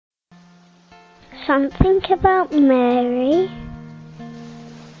Something about Mary.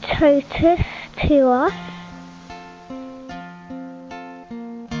 Totus Tuus.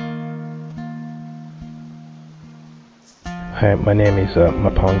 Hi, my name is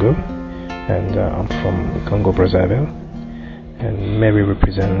Mapangu, and I'm from Congo Brazzaville. And Mary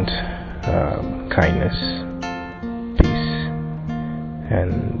represents kindness, peace,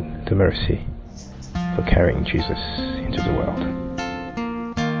 and the mercy for carrying Jesus into the world.